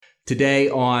Today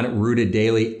on Rooted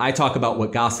Daily, I talk about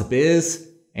what gossip is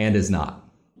and is not.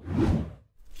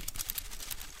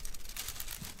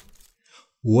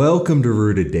 Welcome to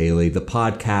Rooted Daily, the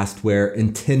podcast where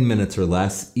in 10 minutes or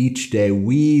less each day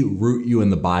we root you in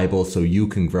the Bible so you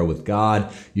can grow with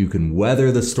God, you can weather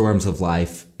the storms of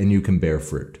life, and you can bear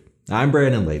fruit. I'm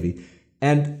Brandon Levy,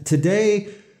 and today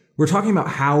we're talking about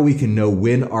how we can know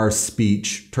when our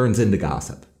speech turns into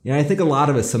gossip. I think a lot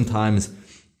of us sometimes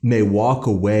may walk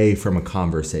away from a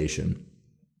conversation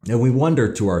and we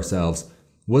wonder to ourselves,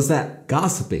 was that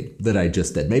gossiping that I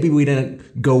just did? Maybe we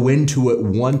didn't go into it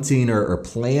wanting or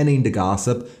planning to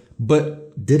gossip,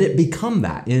 but did it become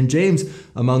that? And James,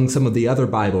 among some of the other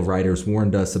Bible writers,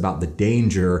 warned us about the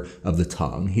danger of the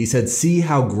tongue. He said, "See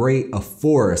how great a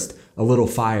forest a little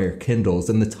fire kindles,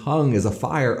 and the tongue is a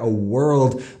fire, a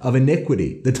world of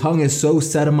iniquity. The tongue is so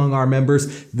set among our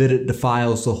members that it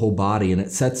defiles the whole body, and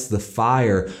it sets the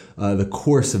fire, the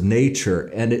course of nature,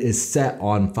 and it is set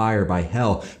on fire by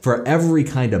hell. For every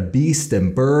kind of beast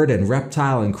and bird and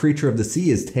reptile and creature of the sea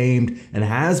is tamed and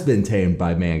has been tamed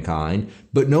by mankind,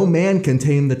 but no man can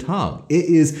tame the tongue. It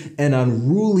is an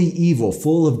unruly evil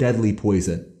full of deadly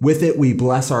poison. With it we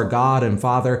bless our God and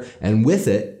Father, and with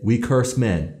it we curse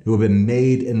men who have been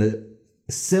made in the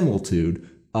similitude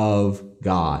of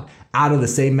God. Out of the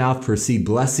same mouth proceed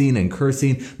blessing and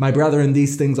cursing. My brethren,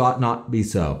 these things ought not be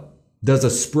so. Does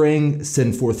a spring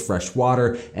send forth fresh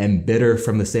water and bitter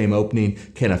from the same opening?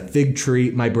 Can a fig tree,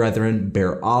 my brethren,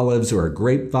 bear olives, or a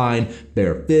grapevine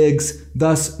bear figs?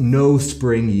 Thus no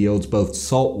spring yields both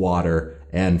salt water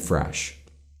and fresh."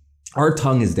 Our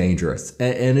tongue is dangerous,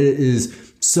 and it is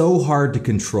so hard to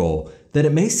control that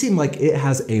it may seem like it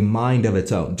has a mind of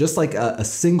its own. Just like a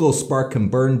single spark can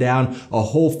burn down a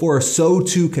whole forest, so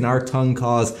too can our tongue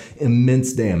cause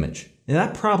immense damage. And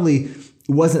that probably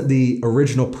wasn't the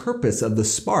original purpose of the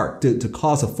spark, to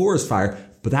cause a forest fire,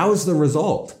 but that was the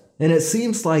result. And it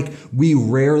seems like we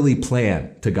rarely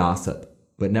plan to gossip,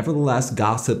 but nevertheless,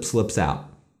 gossip slips out.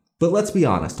 But let's be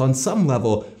honest, on some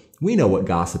level, we know what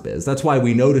gossip is. That's why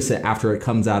we notice it after it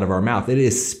comes out of our mouth. It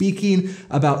is speaking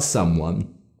about someone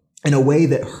in a way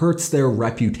that hurts their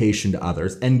reputation to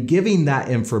others and giving that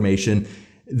information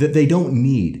that they don't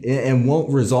need and won't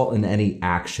result in any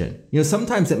action.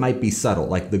 Sometimes it might be subtle,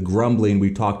 like the grumbling we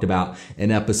talked about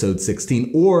in episode 16,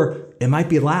 or it might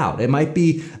be loud. It might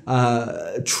be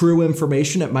true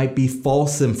information. It might be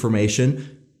false information.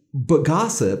 But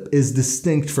gossip is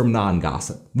distinct from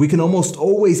non-gossip. We can almost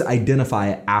always identify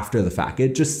it after the fact.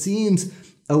 It just seems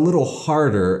a little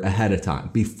harder ahead of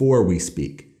time before we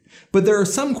speak. But there are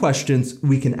some questions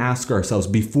we can ask ourselves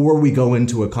before we go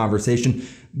into a conversation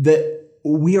that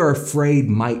we are afraid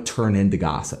might turn into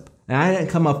gossip. And I didn't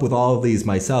come up with all of these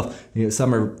myself.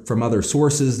 Some are from other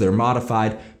sources, they're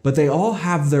modified, but they all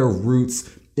have their roots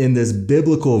in this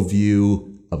biblical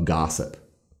view of gossip.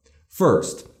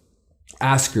 First,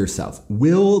 ask yourself,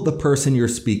 will the person you're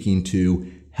speaking to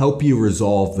help you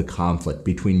resolve the conflict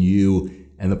between you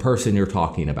and the person you're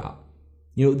talking about?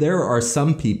 There are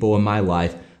some people in my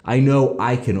life I know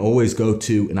I can always go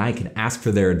to and I can ask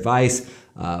for their advice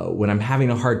when I'm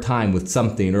having a hard time with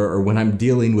something or when I'm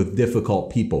dealing with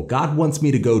difficult people. God wants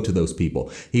me to go to those people.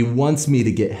 He wants me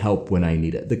to get help when I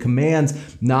need it. The commands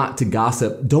not to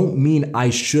gossip don't mean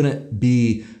I shouldn't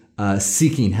be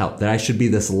seeking help, that I should be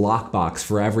this lockbox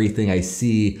for everything I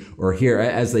see or hear.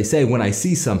 As they say, when I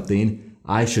see something,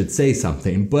 I should say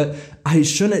something, but I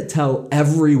shouldn't tell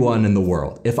everyone in the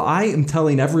world. If I am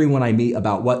telling everyone I meet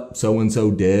about what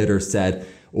so-and-so did or said,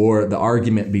 or the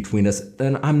argument between us,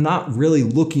 then I'm not really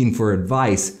looking for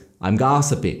advice. I'm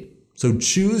gossiping. So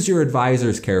choose your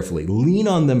advisors carefully. Lean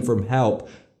on them for help,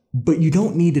 but you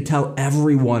don't need to tell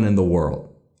everyone in the world.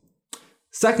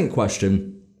 Second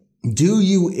question, do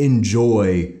you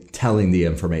enjoy telling the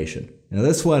information? Now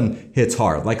this one hits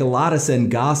hard. Like a lot of sin,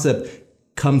 gossip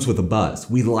comes with a buzz.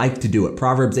 We like to do it.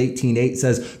 Proverbs 18:8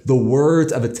 says, "The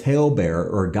words of a talebearer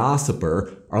or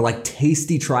gossiper are like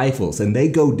tasty trifles, and they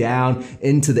go down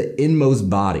into the inmost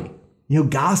body."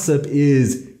 Gossip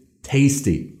is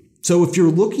tasty. So if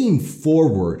you're looking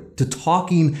forward to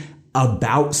talking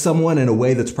about someone in a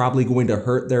way that's probably going to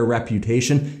hurt their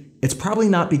reputation, it's probably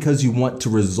not because you want to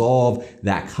resolve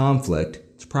that conflict.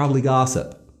 It's probably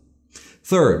gossip.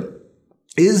 Third,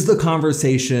 is the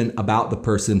conversation about the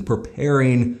person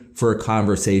preparing for a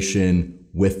conversation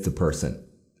with the person?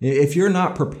 If you're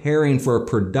not preparing for a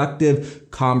productive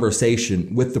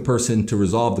conversation with the person to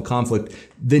resolve the conflict,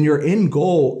 then your end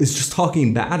goal is just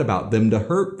talking bad about them to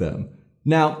hurt them.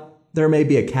 Now, there may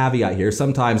be a caveat here.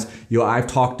 Sometimes, I've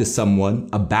talked to someone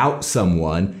about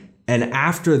someone, and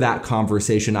after that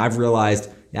conversation, I've realized,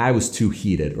 I was too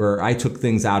heated, or I took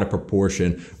things out of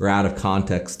proportion or out of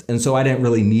context. And so I didn't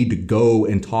really need to go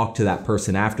and talk to that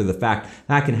person after the fact.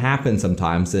 That can happen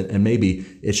sometimes, and maybe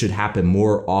it should happen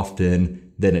more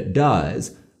often than it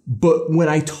does. But when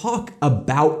I talk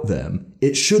about them,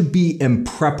 it should be in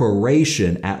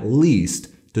preparation at least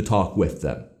to talk with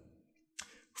them.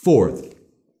 Fourth,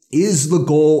 is the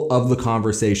goal of the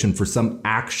conversation for some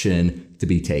action to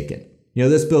be taken?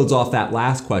 This builds off that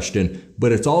last question,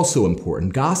 but it's also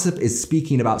important. Gossip is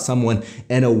speaking about someone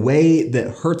in a way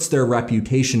that hurts their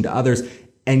reputation to others,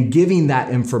 and giving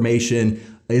that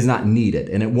information is not needed,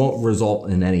 and it won't result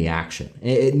in any action.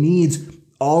 It needs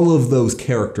all of those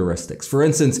characteristics. For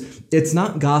instance, it's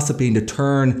not gossiping to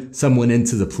turn someone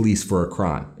into the police for a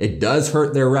crime. It does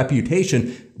hurt their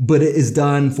reputation, but it is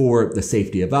done for the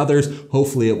safety of others.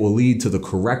 Hopefully it will lead to the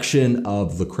correction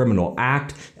of the criminal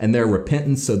act and their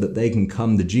repentance so that they can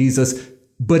come to Jesus.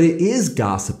 But it is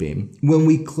gossiping when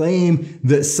we claim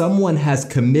that someone has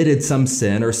committed some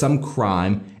sin or some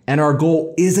crime, and our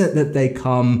goal isn't that they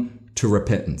come to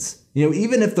repentance.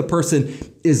 Even if the person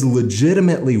is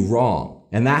legitimately wrong,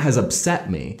 and that has upset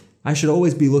me, I should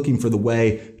always be looking for the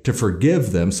way to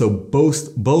forgive them so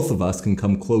both of us can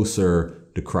come closer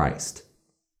to Christ.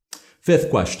 Fifth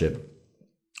question.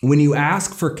 When you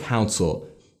ask for counsel,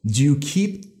 do you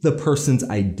keep the person's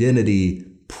identity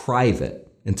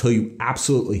private until you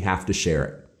absolutely have to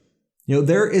share it?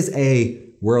 There is a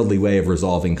worldly way of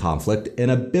resolving conflict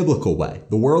and a biblical way.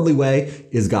 The worldly way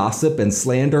is gossip and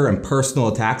slander and personal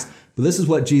attacks. But this is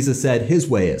what Jesus said his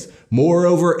way is.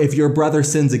 Moreover, if your brother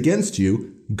sins against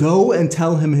you, go and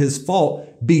tell him his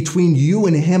fault between you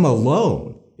and him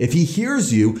alone. If he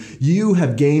hears you, you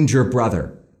have gained your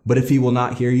brother. But if he will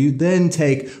not hear you, then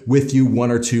take with you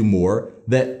one or two more,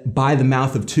 that by the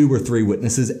mouth of 2 or 3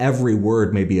 witnesses every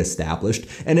word may be established.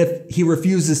 And if he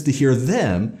refuses to hear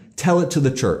them, tell it to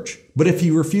the church. But if he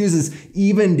refuses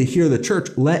even to hear the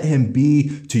church, let him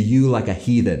be to you like a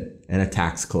heathen and a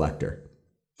tax collector.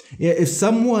 If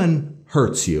someone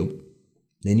hurts you,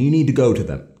 then you need to go to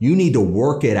them. You need to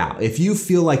work it out. If you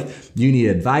feel like you need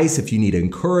advice, if you need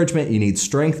encouragement, you need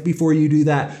strength before you do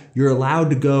that, you're allowed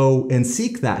to go and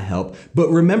seek that help. But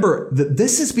remember that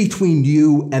this is between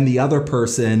you and the other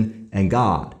person and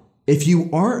God. If you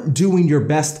aren't doing your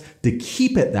best to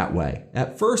keep it that way,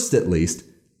 at first at least,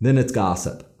 then it's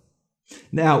gossip.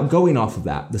 Now, going off of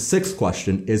that, the sixth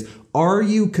question is, are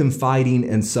you confiding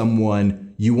in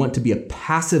someone you want to be a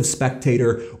passive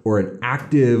spectator or an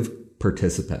active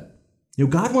participant?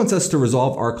 God wants us to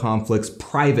resolve our conflicts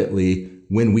privately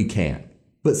when we can,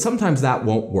 but sometimes that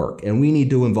won't work and we need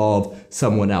to involve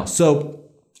someone else. So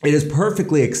it is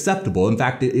perfectly acceptable. In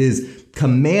fact, it is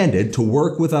commanded to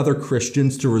work with other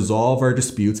Christians to resolve our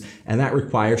disputes, and that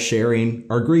requires sharing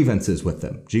our grievances with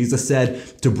them. Jesus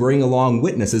said to bring along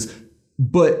witnesses.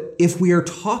 But if we are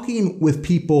talking with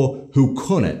people who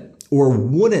couldn't or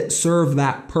wouldn't serve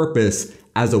that purpose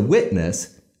as a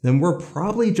witness, then we're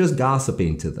probably just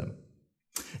gossiping to them.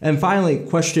 And finally,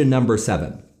 question number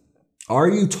 7. Are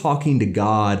you talking to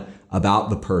God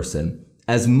about the person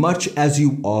as much as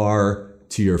you are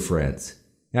to your friends?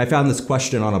 I found this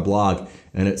question on a blog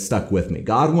and it stuck with me.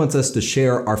 God wants us to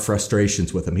share our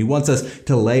frustrations with him. He wants us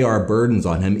to lay our burdens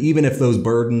on him, even if those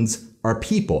burdens are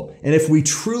people. And if we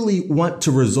truly want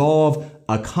to resolve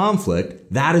a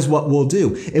conflict, that is what we'll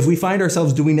do. If we find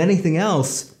ourselves doing anything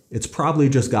else, it's probably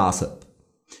just gossip.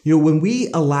 When we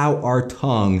allow our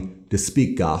tongue to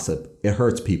speak gossip, it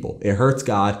hurts people. It hurts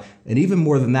God. And even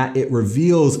more than that, it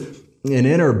reveals an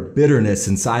inner bitterness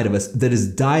inside of us that is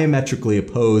diametrically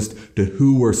opposed to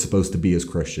who we're supposed to be as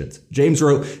Christians. James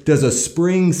wrote, "Does a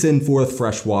spring send forth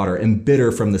fresh water and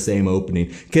bitter from the same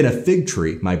opening? Can a fig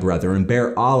tree, my brethren,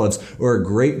 bear olives, or a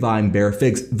grapevine bear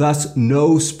figs? Thus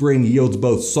no spring yields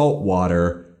both salt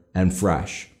water and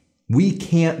fresh." We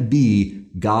can't be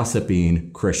gossiping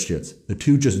Christians. The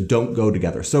two just don't go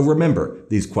together. So remember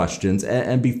these questions,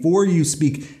 and before you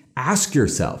speak, ask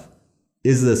yourself,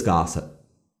 is this gossip?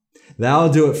 That'll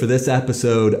do it for this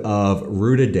episode of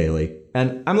Rooted Daily,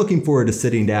 and I'm looking forward to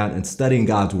sitting down and studying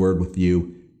God's Word with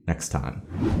you next time.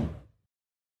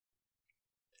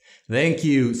 Thank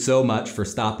you so much for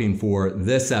stopping for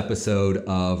this episode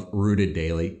of Rooted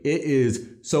Daily. It is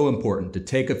so important to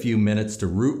take a few minutes to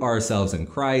root ourselves in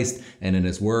Christ and in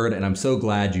His Word, and I'm so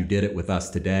glad you did it with us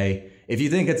today. If you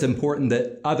think it's important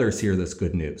that others hear this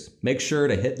good news, make sure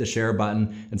to hit the share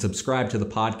button and subscribe to the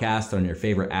podcast on your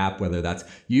favorite app, whether that's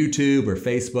YouTube or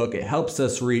Facebook. It helps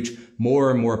us reach more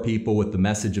and more people with the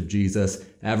message of Jesus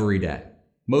every day.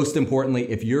 Most importantly,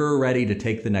 if you're ready to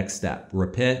take the next step,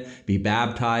 repent, be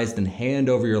baptized, and hand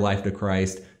over your life to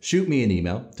Christ, shoot me an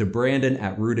email to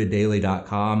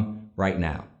brandon@rooteddaily.com right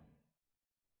now.